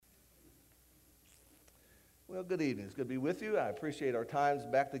Well, good evening. It's good to be with you. I appreciate our times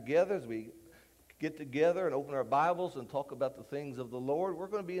back together as we get together and open our Bibles and talk about the things of the Lord. We're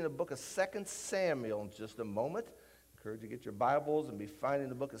going to be in the book of 2 Samuel in just a moment. I encourage you to get your Bibles and be finding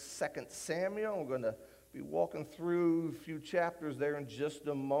the book of 2 Samuel. We're going to be walking through a few chapters there in just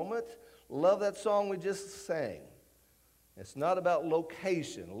a moment. Love that song we just sang. It's not about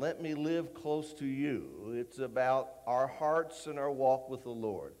location. Let me live close to you. It's about our hearts and our walk with the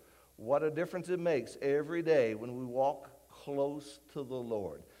Lord. What a difference it makes every day when we walk close to the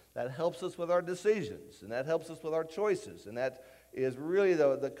Lord. That helps us with our decisions, and that helps us with our choices, and that is really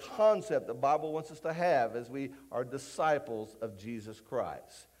the concept the Bible wants us to have as we are disciples of Jesus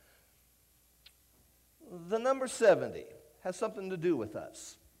Christ. The number 70 has something to do with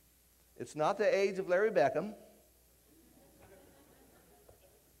us. It's not the age of Larry Beckham.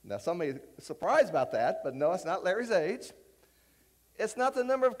 Now, somebody is surprised about that, but no, it's not Larry's age. It's not the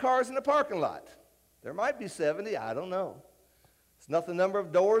number of cars in the parking lot. There might be 70, I don't know. It's not the number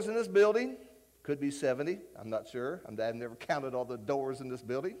of doors in this building. Could be 70, I'm not sure. I've never counted all the doors in this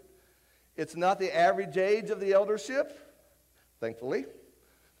building. It's not the average age of the eldership, thankfully.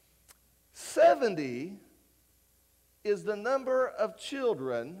 70 is the number of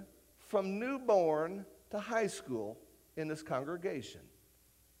children from newborn to high school in this congregation.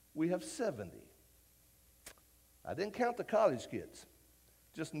 We have 70. I didn't count the college kids,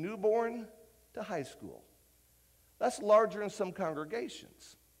 just newborn to high school. That's larger in some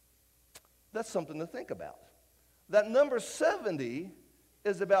congregations. That's something to think about. That number 70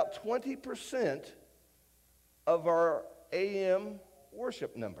 is about 20% of our AM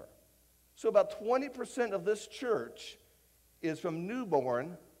worship number. So about 20% of this church is from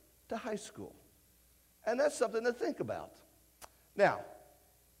newborn to high school. And that's something to think about. Now,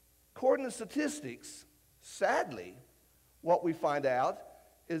 according to statistics, sadly, what we find out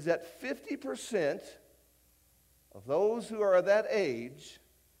is that 50% of those who are that age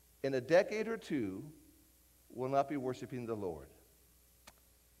in a decade or two will not be worshiping the Lord.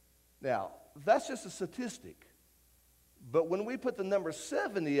 Now, that's just a statistic. But when we put the number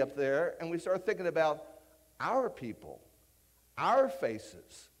 70 up there and we start thinking about our people, our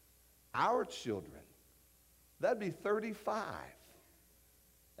faces, our children, that'd be 35.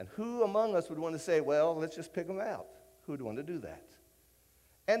 And who among us would want to say, well, let's just pick them out? Who would want to do that?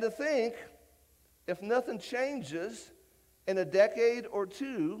 And to think, if nothing changes in a decade or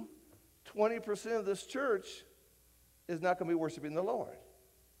two, 20% of this church is not going to be worshiping the Lord.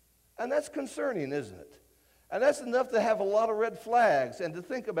 And that's concerning, isn't it? And that's enough to have a lot of red flags and to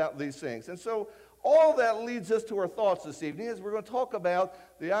think about these things. And so all that leads us to our thoughts this evening as we're going to talk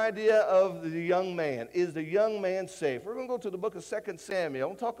about the idea of the young man. Is the young man safe? We're going to go to the book of 2 Samuel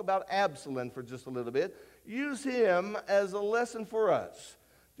and talk about Absalom for just a little bit. Use him as a lesson for us.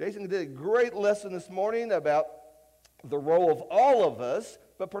 Jason did a great lesson this morning about the role of all of us,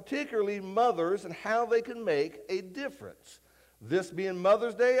 but particularly mothers and how they can make a difference. This being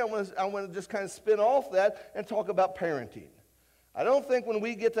Mother's Day, I want to just kind of spin off that and talk about parenting. I don't think when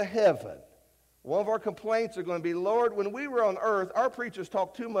we get to heaven, one of our complaints are going to be, Lord, when we were on earth, our preachers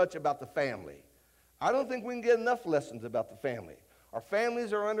talked too much about the family. I don't think we can get enough lessons about the family. Our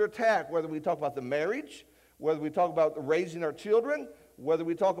families are under attack, whether we talk about the marriage, whether we talk about raising our children, whether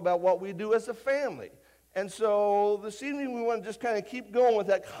we talk about what we do as a family. And so this evening we want to just kind of keep going with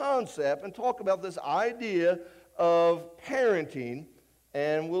that concept and talk about this idea of parenting.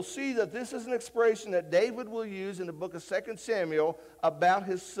 And we'll see that this is an expression that David will use in the book of 2 Samuel about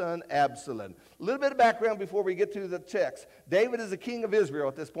his son Absalom. A little bit of background before we get to the text. David is the king of Israel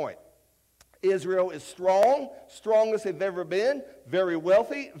at this point. Israel is strong, strongest they've ever been, very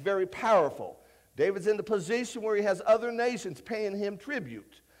wealthy, very powerful. David's in the position where he has other nations paying him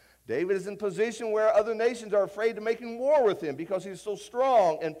tribute. David is in a position where other nations are afraid of making war with him because he's so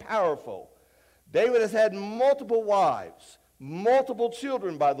strong and powerful. David has had multiple wives, multiple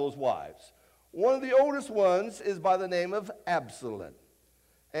children by those wives. One of the oldest ones is by the name of Absalom.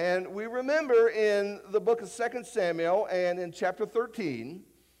 And we remember in the book of 2 Samuel and in chapter 13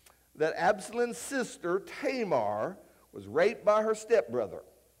 that Absalom's sister Tamar was raped by her stepbrother.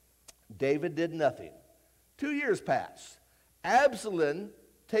 David did nothing. 2 years pass. Absalom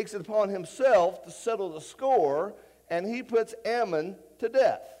takes it upon himself to settle the score, and he puts Ammon to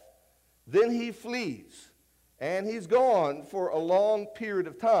death. Then he flees, and he's gone for a long period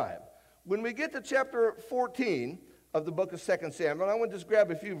of time. When we get to chapter 14 of the book of 2 Samuel, I want to just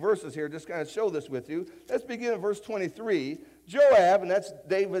grab a few verses here, just kind of show this with you. Let's begin at verse 23. Joab, and that's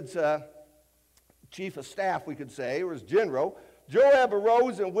David's chief of staff, we could say, or his general, Joab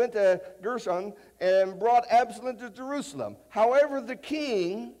arose and went to Gershon and brought Absalom to Jerusalem. However, the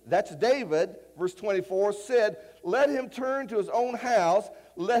king, that's David, verse 24, said, let him turn to his own house.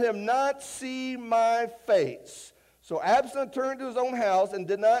 Let him not see my face. So Absalom turned to his own house and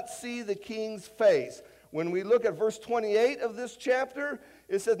did not see the king's face. When we look at verse 28 of this chapter,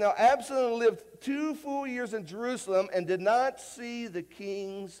 it says, now Absalom lived 2 full years in Jerusalem and did not see the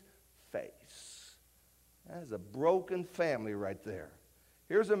king's face. That is a broken family right there.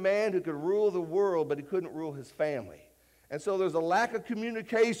 Here's a man who could rule the world, but he couldn't rule his family. And so there's a lack of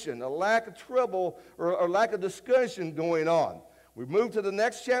communication, a lack of trouble, or lack of discussion going on. We move to the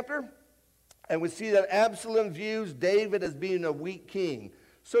next chapter, and we see that Absalom views David as being a weak king.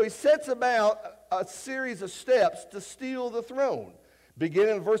 So he sets about a series of steps to steal the throne.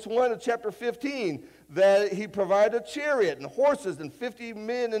 Beginning in verse 1 of chapter 15, that he provided a chariot and horses and 50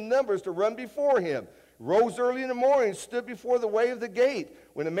 men in numbers to run before him. Rose early in the morning, stood before the way of the gate.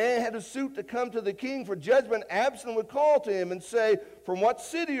 When a man had a suit to come to the king for judgment, Absalom would call to him and say, from what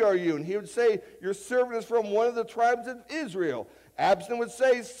city are you? And he would say, your servant is from one of the tribes of Israel. Absalom would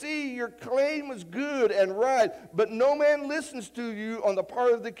say, see, your claim is good and right, but no man listens to you on the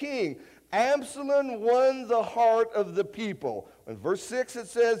part of the king. Absalom won the heart of the people. In verse 6 it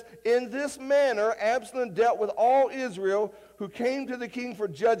says, in this manner Absalom dealt with all Israel who came to the king for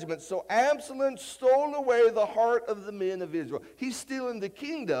judgment. So Absalom stole away the heart of the men of Israel. He's stealing the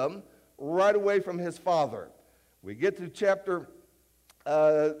kingdom right away from his father. We get to chapter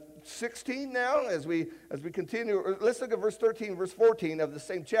 16 now as we continue. Let's look at verse 13, verse 14 of the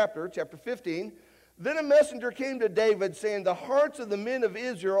same chapter, chapter 15. Then a messenger came to David, saying, the hearts of the men of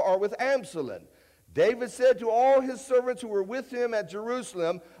Israel are with Absalom. David said to all his servants who were with him at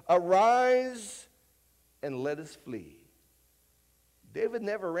Jerusalem, arise and let us flee. David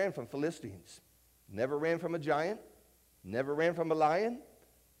never ran from Philistines, never ran from a giant, never ran from a lion,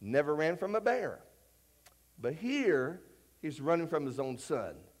 never ran from a bear. But here, he's running from his own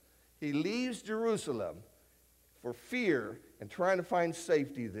son. He leaves Jerusalem for fear and trying to find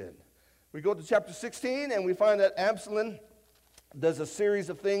safety then. We go to chapter 16, and we find that Absalom does a series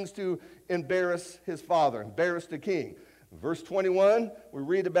of things to embarrass his father, embarrass the king. Verse 21, we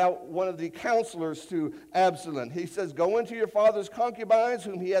read about one of the counselors to Absalom. He says, go into your father's concubines,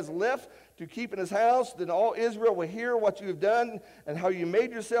 whom he has left to keep in his house. Then all Israel will hear what you have done and how you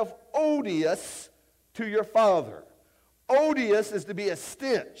made yourself odious to your father. Odious is to be a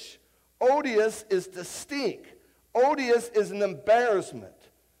stench. Odious is to stink. Odious is an embarrassment.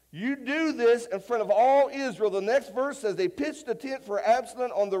 You do this in front of all Israel. The next verse says they pitched a tent for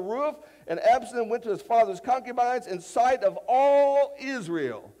Absalom on the roof, and Absalom went to his father's concubines in sight of all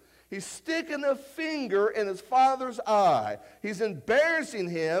Israel. He's sticking a finger in his father's eye. He's embarrassing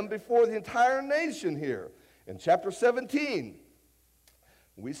him before the entire nation here. In chapter 17,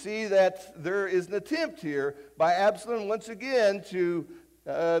 we see that there is an attempt here by Absalom once again to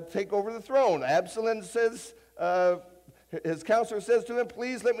take over the throne. Absalom says, his counselor says to him,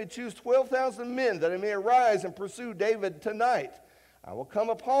 please let me choose 12,000 men that I may arise and pursue David tonight. I will come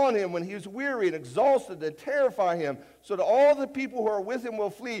upon him when he is weary and exhausted and terrify him, so that all the people who are with him will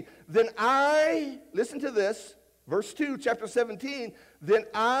flee. Then I, listen to this, verse 2, chapter 17, then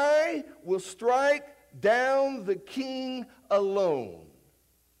I will strike down the king alone.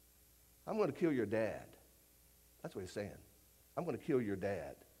 I'm going to kill your dad. That's what he's saying. I'm going to kill your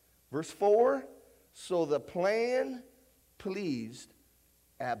dad. Verse 4, so the plan pleased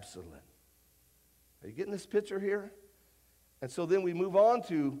Absalom. Are you getting this picture here? And so then we move on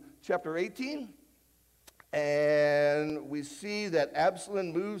to chapter 18, and we see that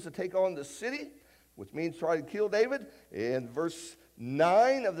Absalom moves to take on the city, which means try to kill David. In verse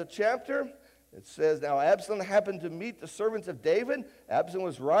 9 of the chapter, it says, now Absalom happened to meet the servants of David. Absalom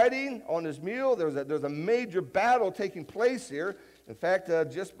was riding on his mule. There's a major battle taking place here. In fact,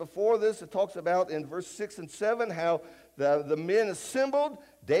 just before this, it talks about in verse 6 and 7 how the men assembled.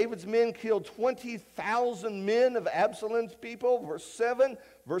 David's men killed 20,000 men of Absalom's people. Verse 7.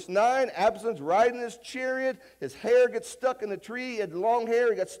 Verse 9, Absalom's riding his chariot. His hair gets stuck in a tree. He had long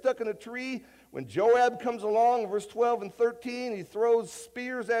hair. He got stuck in a tree. When Joab comes along, verse 12 and 13, he throws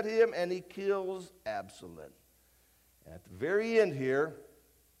spears at him and he kills Absalom. And at the very end here,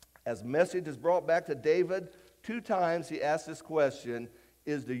 as message is brought back to David, 2 times he asks this question,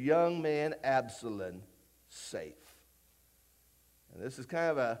 is the young man Absalom safe? And this is kind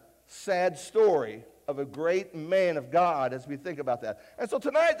of a sad story of a great man of God as we think about that. And so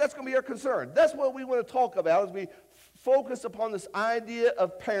tonight, that's going to be our concern. That's what we want to talk about as we focus upon this idea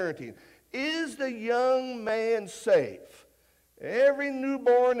of parenting. Is the young man safe? Every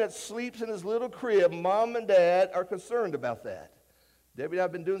newborn that sleeps in his little crib, mom and dad are concerned about that. Debbie and I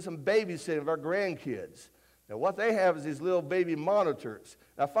have been doing some babysitting of our grandkids. Now, what they have is these little baby monitors.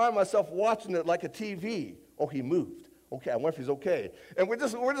 And I find myself watching it like a TV. Oh, he moved. Okay, I wonder if he's okay. And we're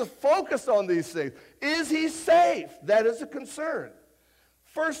just focused on these things. Is he safe? That is a concern.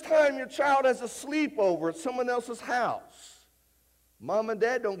 First time your child has a sleepover at someone else's house. Mom and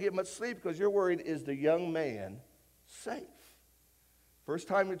dad don't get much sleep because you're worried, is the young man safe? First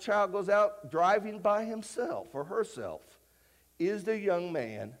time your child goes out driving by himself or herself, is the young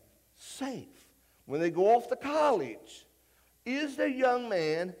man safe? When they go off to college, is the young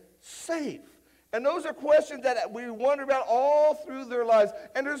man safe? And those are questions that we wonder about all through their lives,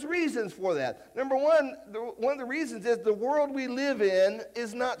 and there's reasons for that. Number one, one of the reasons is the world we live in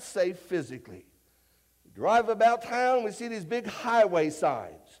is not safe physically. We drive about town, we see these big highway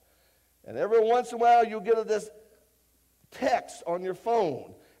signs, and every once in a while you'll get this text on your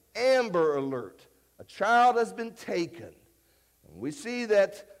phone, Amber Alert, a child has been taken. And we see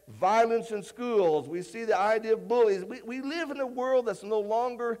that violence in schools, we see the idea of bullies. We live in a world that's no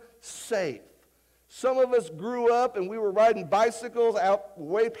longer safe. Some of us grew up and we were riding bicycles out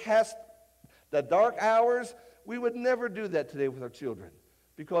way past the dark hours. We would never do that today with our children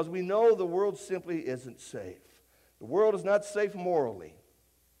because we know the world simply isn't safe. The world is not safe morally.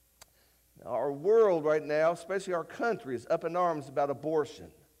 Now, our world right now, especially our country, is up in arms about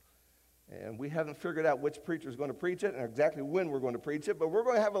abortion. And we haven't figured out which preacher is going to preach it and exactly when we're going to preach it, but we're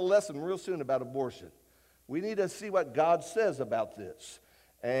going to have a lesson real soon about abortion. We need to see what God says about this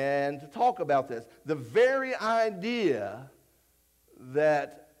and to talk about this. The very idea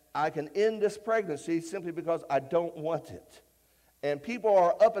that I can end this pregnancy simply because I don't want it. And people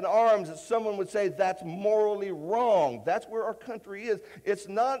are up in arms that someone would say that's morally wrong. That's where our country is. It's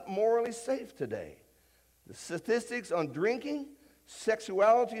not morally safe today. The statistics on drinking,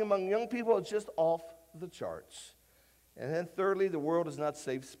 sexuality among young people is just off the charts. And then thirdly, the world is not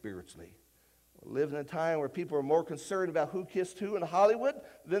safe spiritually. We live in a time where people are more concerned about who kissed who in Hollywood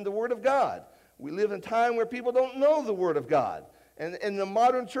than the Word of God. We live in a time where people don't know the Word of God. And in the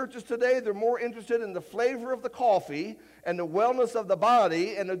modern churches today, they're more interested in the flavor of the coffee and the wellness of the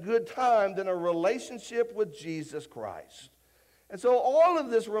body and a good time than a relationship with Jesus Christ. And so all of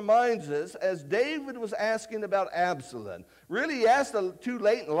this reminds us, as David was asking about Absalom, really he asked it too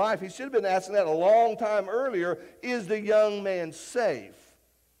late in life. He should have been asking that a long time earlier, is the young man safe?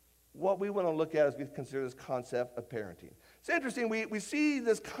 What we want to look at as we consider this concept of parenting. It's interesting, we see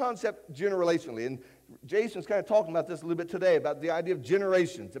this concept generationally, and Jason's kind of talking about this a little bit today, about the idea of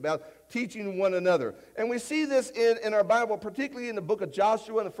generations, about teaching one another. And we see this in our Bible, particularly in the book of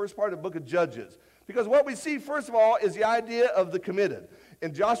Joshua and the first part of the book of Judges. Because what we see, first of all, is the idea of the committed.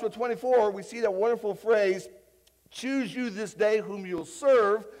 In Joshua 24, we see that wonderful phrase, choose you this day whom you'll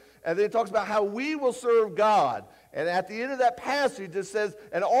serve. And then it talks about how we will serve God. And at the end of that passage, it says,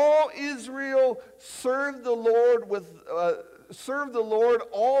 and all Israel served the Lord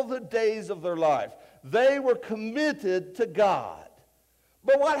all the days of their life. They were committed to God.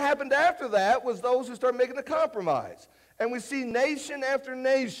 But what happened after that was those who started making a compromise. And we see nation after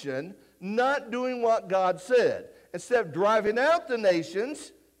nation not doing what God said. Instead of driving out the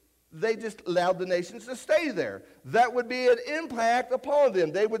nations, they just allowed the nations to stay there. That would be an impact upon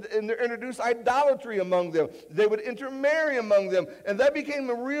them. They would introduce idolatry among them. They would intermarry among them. And that became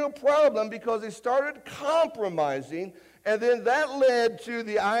a real problem because they started compromising, and then that led to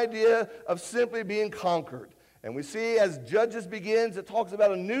the idea of simply being conquered. And we see as Judges begins, it talks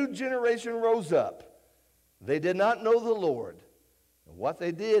about a new generation rose up. They did not know the Lord. And what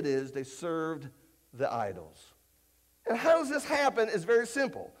they did is they served the idols. And how does this happen is very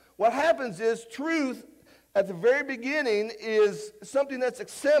simple. What happens is truth at the very beginning is something that's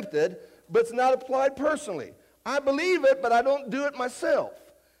accepted, but it's not applied personally. I believe it, but I don't do it myself.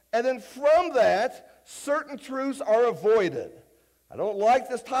 And then from that, certain truths are avoided. I don't like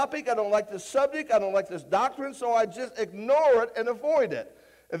this topic, I don't like this subject, I don't like this doctrine, so I just ignore it and avoid it.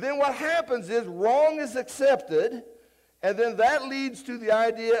 And then what happens is wrong is accepted, and then that leads to the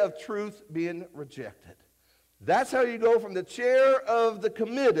idea of truth being rejected. That's how you go from the chair of the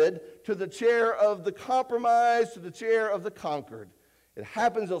committed to the chair of the compromised to the chair of the conquered. It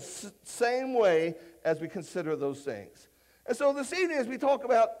happens the same way as we consider those things. And so this evening as we talk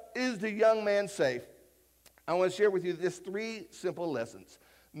about is the young man safe, I want to share with you this 3 simple lessons.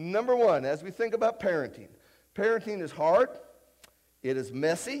 Number 1, as we think about parenting. Parenting is hard, it is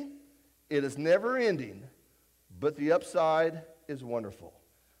messy, it is never ending, but the upside is wonderful.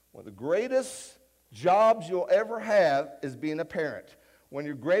 One of the greatest jobs you'll ever have is being a parent. One of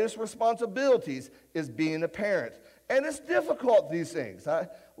your greatest responsibilities is being a parent. And it's difficult, these things. I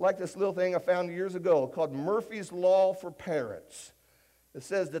like this little thing I found years ago called Murphy's Law for Parents. It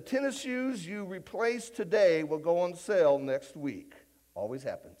says the tennis shoes you replace today will go on sale next week. Always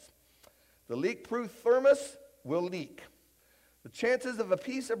happens. The leak-proof thermos will leak. The chances of a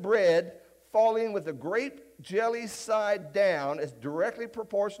piece of bread falling with the grape jelly side down is directly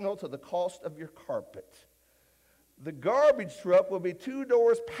proportional to the cost of your carpet. The garbage truck will be 2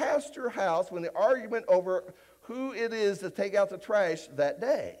 doors past your house when the argument over who it is to take out the trash that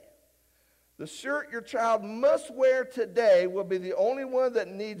day. The shirt your child must wear today will be the only one that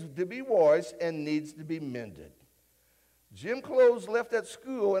needs to be washed and needs to be mended. Gym clothes left at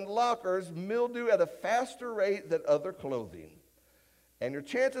school and lockers mildew at a faster rate than other clothing. And your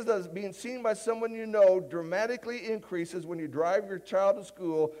chances of being seen by someone you know dramatically increases when you drive your child to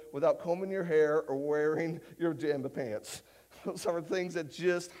school without combing your hair or wearing your pajama pants. Those are things that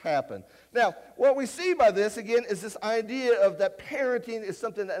just happen. Now, what we see by this, again, is this idea of that parenting is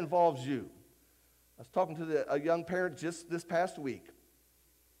something that involves you. I was talking to a young parent just this past week,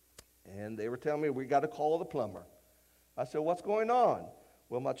 and they were telling me, we got to call the plumber. I said, what's going on?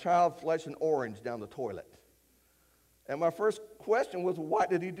 Well, my child flushed an orange down the toilet. And my first question was, why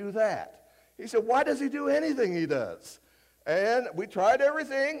did he do that? He said, why does he do anything he does? And we tried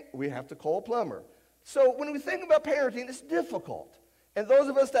everything. We have to call a plumber. So when we think about parenting, it's difficult. And those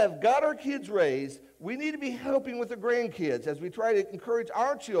of us that have got our kids raised, we need to be helping with the grandkids as we try to encourage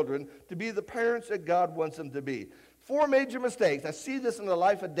our children to be the parents that God wants them to be. 4 major mistakes. I see this in the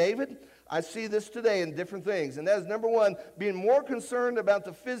life of David. I see this today in different things. And that is, number one, being more concerned about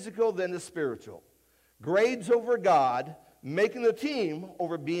the physical than the spiritual. Grades over God, making the team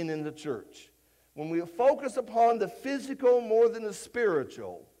over being in the church. When we focus upon the physical more than the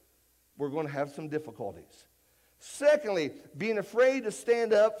spiritual, we're going to have some difficulties. Secondly, being afraid to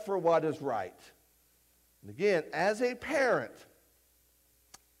stand up for what is right. And again, as a parent,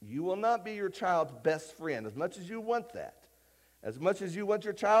 you will not be your child's best friend as much as you want that. As much as you want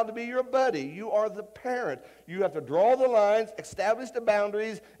your child to be your buddy, you are the parent. You have to draw the lines, establish the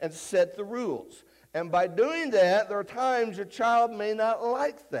boundaries, and set the rules. And by doing that, there are times your child may not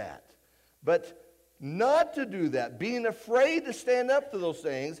like that. But not to do that, being afraid to stand up to those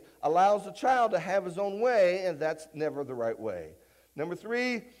things, allows the child to have his own way, and that's never the right way. Number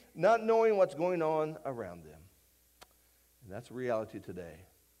 3, not knowing what's going on around them. And that's reality today.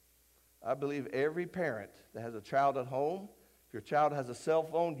 I believe every parent that has a child at home, if your child has a cell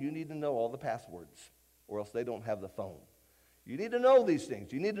phone, you need to know all the passwords, or else they don't have the phone. You need to know these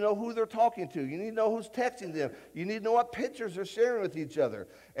things. You need to know who they're talking to. You need to know who's texting them. You need to know what pictures they're sharing with each other.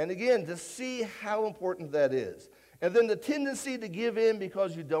 And again, to see how important that is. And then the tendency to give in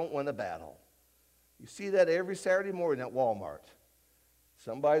because you don't want to battle. You see that every Saturday morning at Walmart.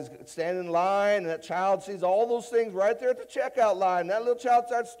 Somebody's standing in line, and that child sees all those things right there at the checkout line. That little child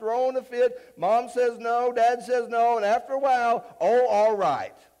starts throwing a fit. Mom says no, Dad says no, and after a while, oh, all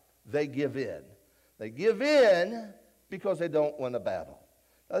right. They give in. They give in because they don't want to battle.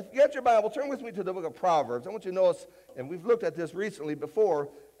 Now, if you got your Bible, turn with me to the book of Proverbs. I want you to notice, and we've looked at this recently before,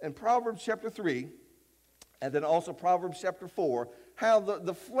 in Proverbs chapter 3, and then also Proverbs chapter 4, how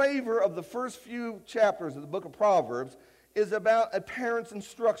the flavor of the first few chapters of the book of Proverbs is about a parent's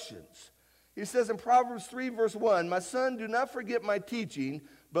instructions. He says in Proverbs 3, verse 1, "My son, do not forget my teaching,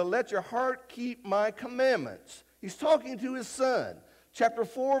 but let your heart keep my commandments." He's talking to his son. Chapter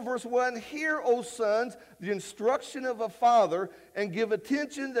 4, verse 1, "Hear, O sons, the instruction of a father, and give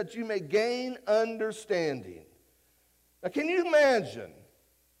attention that you may gain understanding." Now, can you imagine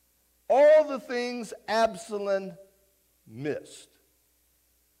all the things Absalom missed?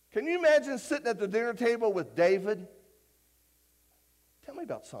 Can you imagine sitting at the dinner table with David? Tell me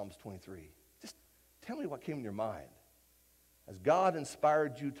about Psalms 23. Just tell me what came in your mind as God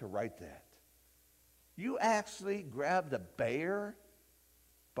inspired you to write that. You actually grabbed a bear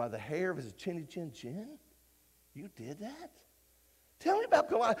by the hair of his chinny chin chin? You did that? Tell me about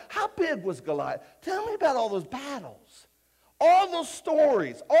Goliath. How big was Goliath? Tell me about all those battles, all those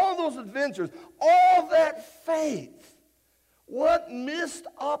stories, all those adventures, all that faith. What missed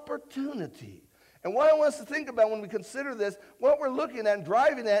opportunity? And what I want us to think about when we consider this, what we're looking at and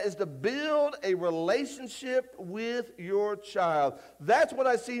driving at is to build a relationship with your child. That's what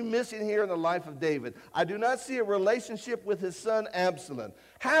I see missing here in the life of David. I do not see a relationship with his son Absalom.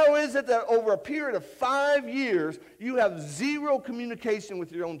 How is it that over a period of 5 years, you have zero communication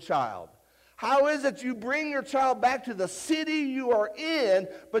with your own child? How is it you bring your child back to the city you are in,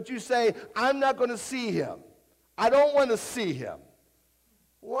 but you say, I'm not going to see him. I don't want to see him.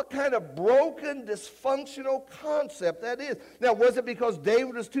 What kind of broken, dysfunctional concept that is. Now, was it because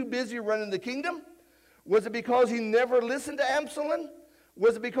David was too busy running the kingdom? Was it because he never listened to Absalom?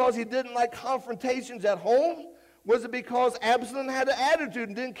 Was it because he didn't like confrontations at home? Was it because Absalom had an attitude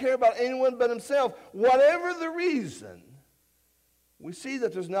and didn't care about anyone but himself? Whatever the reason, we see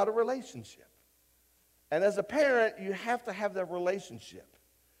that there's not a relationship. And as a parent, you have to have that relationship.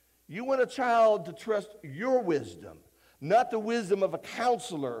 You want a child to trust your wisdom, not the wisdom of a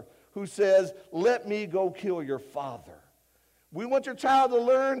counselor who says, let me go kill your father. We want your child to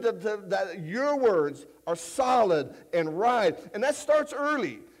learn that your words are solid and right. And that starts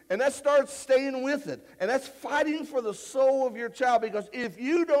early. And that starts staying with it. And that's fighting for the soul of your child. Because if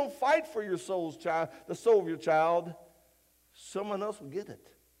you don't fight for your the soul of your child, someone else will get it.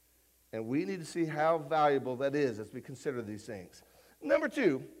 And we need to see how valuable that is as we consider these things. Number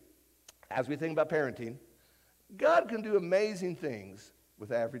two, as we think about parenting, God can do amazing things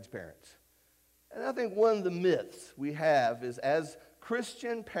with average parents. And I think one of the myths we have is as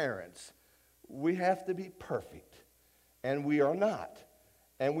Christian parents, we have to be perfect. And we are not.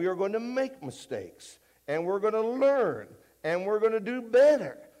 And we are going to make mistakes. And we're going to learn. And we're going to do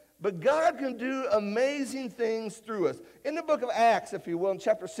better. But God can do amazing things through us. In the book of Acts, if you will, in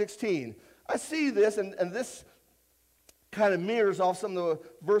chapter 16, I see this, and this kind of mirrors off some of the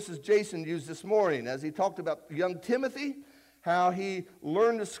verses Jason used this morning as he talked about young Timothy, how he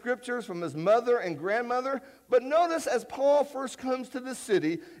learned the scriptures from his mother and grandmother. But notice as Paul first comes to the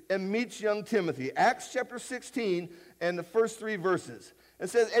city and meets young Timothy, Acts chapter 16 and the first 3 verses. It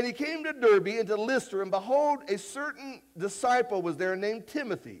says, and he came to Derbe and to Lystra, and behold, a certain disciple was there named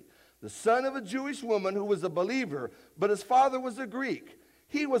Timothy, the son of a Jewish woman who was a believer, but his father was a Greek.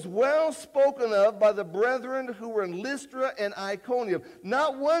 He was well spoken of by the brethren who were in Lystra and Iconium.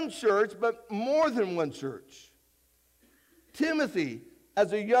 Not one church, but more than one church. Timothy,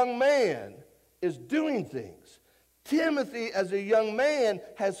 as a young man, is doing things. Timothy, as a young man,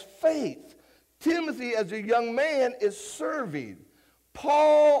 has faith. Timothy, as a young man, is serving.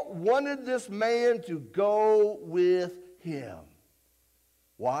 Paul wanted this man to go with him.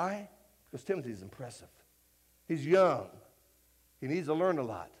 Why? Because Timothy's impressive. He's young. He needs to learn a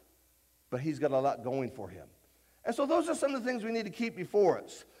lot. But he's got a lot going for him. And so those are some of the things we need to keep before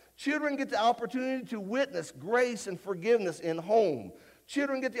us. Children get the opportunity to witness grace and forgiveness in home.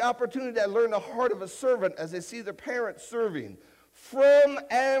 Children get the opportunity to learn the heart of a servant as they see their parents serving. From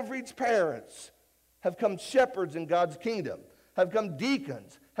average parents have come shepherds in God's kingdom, have come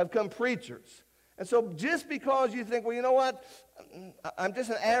deacons, have come preachers. And so just because you think, well, you know what, I'm just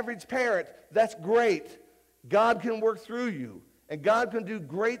an average parent, that's great. God can work through you, and God can do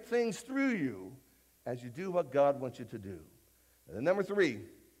great things through you as you do what God wants you to do. And then number 3,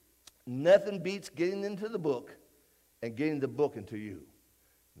 nothing beats getting into the book and getting the book into you.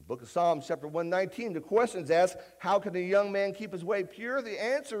 In the book of Psalms, chapter 119, the question is asked, how can a young man keep his way pure? The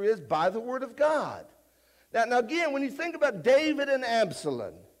answer is by the word of God. Now again, when you think about David and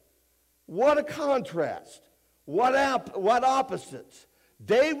Absalom, what a contrast. What opposites.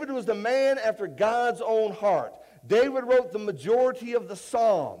 David was the man after God's own heart. David wrote the majority of the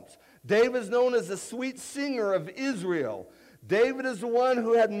Psalms. David is known as the sweet singer of Israel. David is the one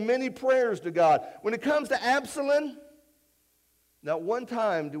who had many prayers to God. When it comes to Absalom, not one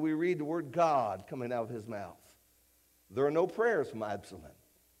time do we read the word God coming out of his mouth. There are no prayers from Absalom.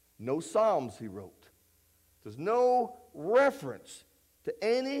 No Psalms he wrote. There's no reference to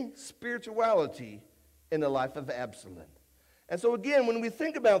any spirituality in the life of Absalom. And so again, when we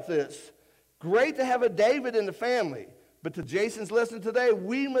think about this, great to have a David in the family. But to Jason's lesson today,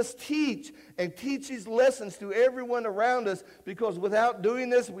 we must teach and teach these lessons to everyone around us, because without doing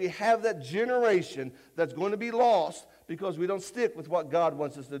this, we have that generation that's going to be lost because we don't stick with what God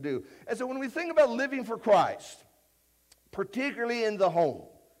wants us to do. And so when we think about living for Christ, particularly in the home,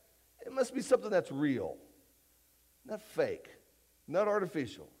 it must be something that's real, not fake, not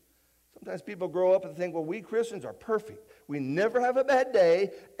artificial. Sometimes people grow up and think, well, we Christians are perfect. We never have a bad day.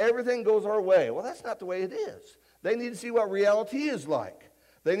 Everything goes our way. Well, that's not the way it is. They need to see what reality is like.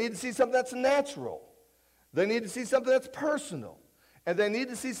 They need to see something that's natural. They need to see something that's personal. And they need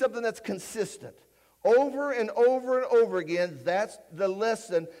to see something that's consistent. Over and over and over again, that's the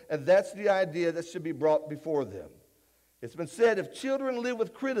lesson, and that's the idea that should be brought before them. It's been said, if children live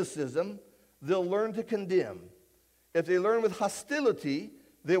with criticism, they'll learn to condemn. If they learn with hostility,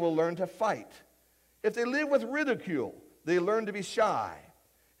 they will learn to fight. If they live with ridicule, they learn to be shy.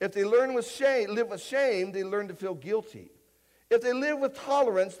 If they live with shame, they learn to feel guilty. If they live with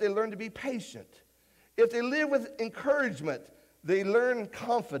tolerance, they learn to be patient. If they live with encouragement, they learn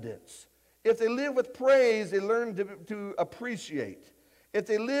confidence. If they live with praise, they learn to appreciate. If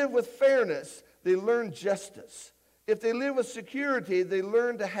they live with fairness, they learn justice. If they live with security, they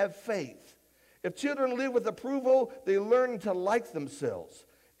learn to have faith. If children live with approval, they learn to like themselves.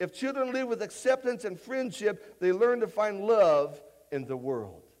 If children live with acceptance and friendship, they learn to find love in the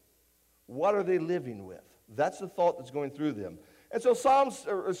world. What are they living with? That's the thought that's going through them. And so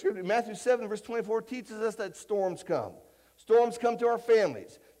Matthew 7, verse 24 teaches us that storms come. Storms come to our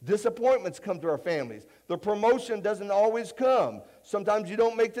families. Disappointments come to our families. The promotion doesn't always come. Sometimes you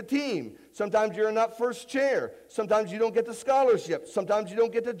don't make the team. Sometimes you're not first chair. Sometimes you don't get the scholarship. Sometimes you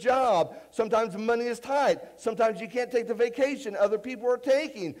don't get the job. Sometimes money is tight. Sometimes you can't take the vacation other people are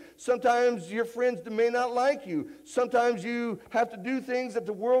taking. Sometimes your friends may not like you. Sometimes you have to do things that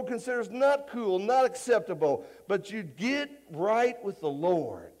the world considers not cool, not acceptable. But you get right with the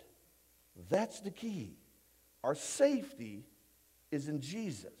Lord. That's the key. Our safety is in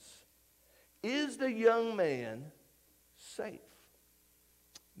Jesus. Is the young man safe?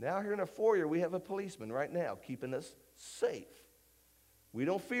 Now here in the foyer, we have a policeman right now keeping us safe. We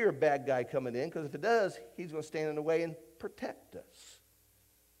don't fear a bad guy coming in, because if it does, he's going to stand in the way and protect us.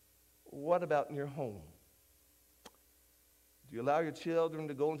 What about in your home? Do you allow your children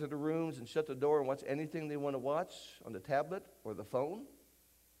to go into the rooms and shut the door and watch anything they want to watch on the tablet or the phone?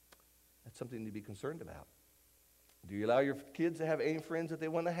 That's something to be concerned about. Do you allow your kids to have any friends that they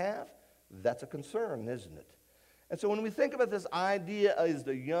want to have? That's a concern, isn't it? And so when we think about this idea, is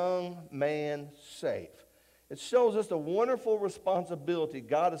the young man safe? It shows us the wonderful responsibility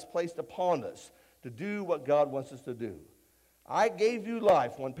God has placed upon us to do what God wants us to do. I gave you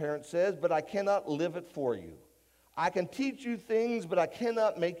life, one parent says, but I cannot live it for you. I can teach you things, but I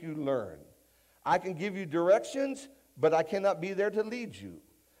cannot make you learn. I can give you directions, but I cannot be there to lead you.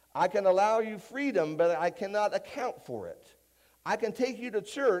 I can allow you freedom, but I cannot account for it. I can take you to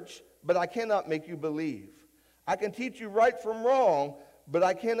church, but I cannot make you believe. I can teach you right from wrong, but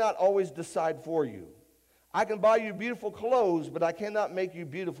I cannot always decide for you. I can buy you beautiful clothes, but I cannot make you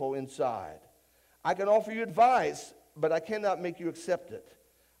beautiful inside. I can offer you advice, but I cannot make you accept it.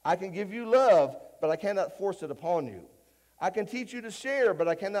 I can give you love, but I cannot force it upon you. I can teach you to share, but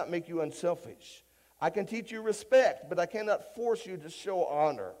I cannot make you unselfish. I can teach you respect, but I cannot force you to show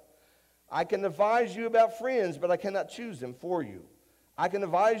honor. I can advise you about friends, but I cannot choose them for you. I can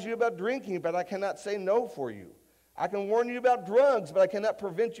advise you about drinking, but I cannot say no for you. I can warn you about drugs, but I cannot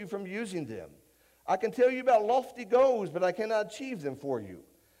prevent you from using them. I can tell you about lofty goals, but I cannot achieve them for you.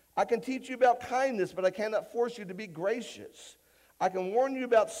 I can teach you about kindness, but I cannot force you to be gracious. I can warn you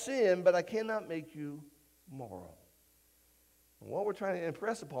about sin, but I cannot make you moral. And what we're trying to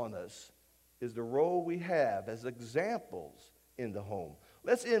impress upon us is the role we have as examples in the home.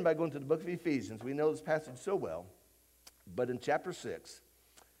 Let's end by going to the book of Ephesians. We know this passage so well. But in chapter 6,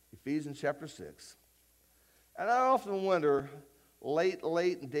 Ephesians chapter 6, and I often wonder, late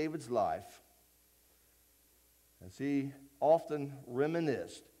in David's life, as he often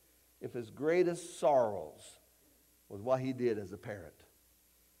reminisced, if his greatest sorrows was what he did as a parent.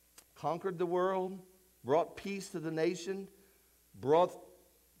 Conquered the world, brought peace to the nation, brought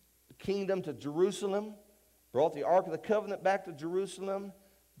the kingdom to Jerusalem, brought the Ark of the Covenant back to Jerusalem,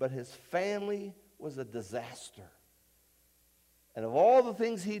 but his family was a disaster. And of all the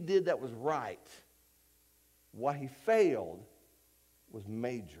things he did that was right, what he failed was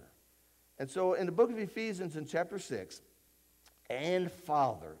major. And so in the book of Ephesians in chapter 6, and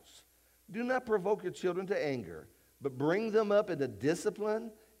fathers, do not provoke your children to anger, but bring them up in the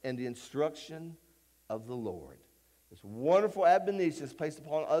discipline and the instruction of the Lord. This wonderful admonition is placed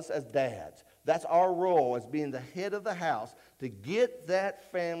upon us as dads. That's our role as being the head of the house, to get that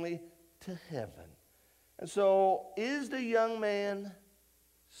family to heaven. And so, is the young man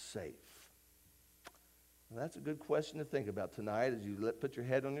safe? Well, that's a good question to think about tonight as you put your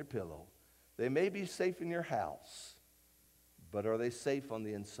head on your pillow. They may be safe in your house, but are they safe on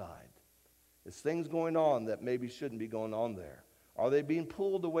the inside? Is things going on that maybe shouldn't be going on there? Are they being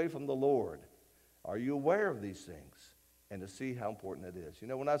pulled away from the Lord? Are you aware of these things? And to see how important it is. You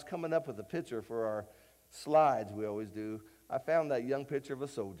know, when I was coming up with a picture for our slides we always do, I found that young picture of a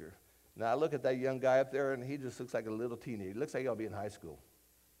soldier. Now, I look at that young guy up there, and he just looks like a little teenager. He looks like he'll be in high school.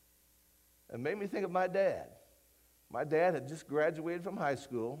 It made me think of my dad. My dad had just graduated from high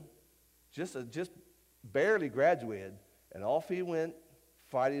school, just barely graduated, and off he went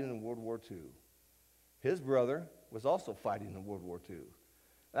fighting in World War II. His brother was also fighting in World War II.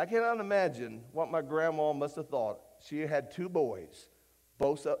 And I cannot imagine what my grandma must have thought. She had two boys,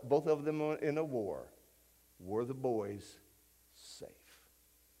 both of them in a war. Were the boys safe?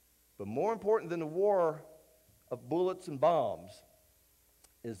 But more important than the war of bullets and bombs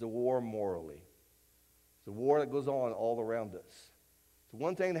is the war morally. It's the war that goes on all around us. It's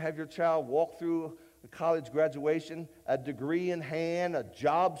one thing to have your child walk through a college graduation, a degree in hand, a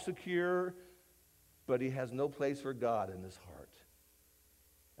job secure, but he has no place for God in his heart.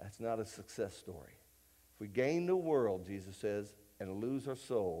 That's not a success story. If we gain the world, Jesus says, and lose our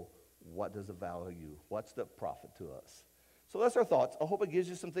soul, what does it value? What's the profit to us? So that's our thoughts. I hope it gives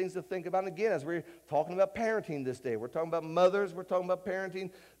you some things to think about. And again, as we're talking about parenting this day, we're talking about mothers, we're talking about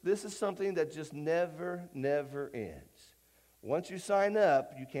parenting. This is something that just never, never ends. Once you sign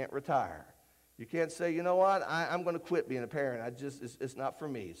up, you can't retire. You can't say, you know what, I'm going to quit being a parent. It's not for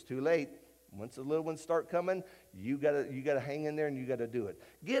me. It's too late. Once the little ones start coming, you gotta hang in there and you got to do it.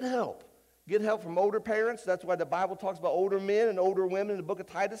 Get help. Get help from older parents. That's why the Bible talks about older men and older women in the book of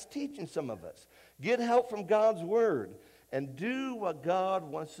Titus teaching some of us. Get help from God's word and do what God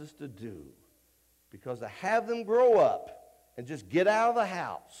wants us to do. Because to have them grow up and just get out of the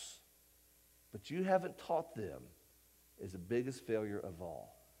house, but you haven't taught them, is the biggest failure of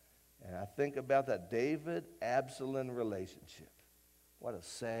all. And I think about that David-Absalom relationship. What a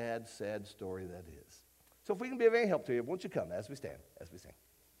sad, sad story that is. So if we can be of any help to you, won't you come as we stand, as we sing.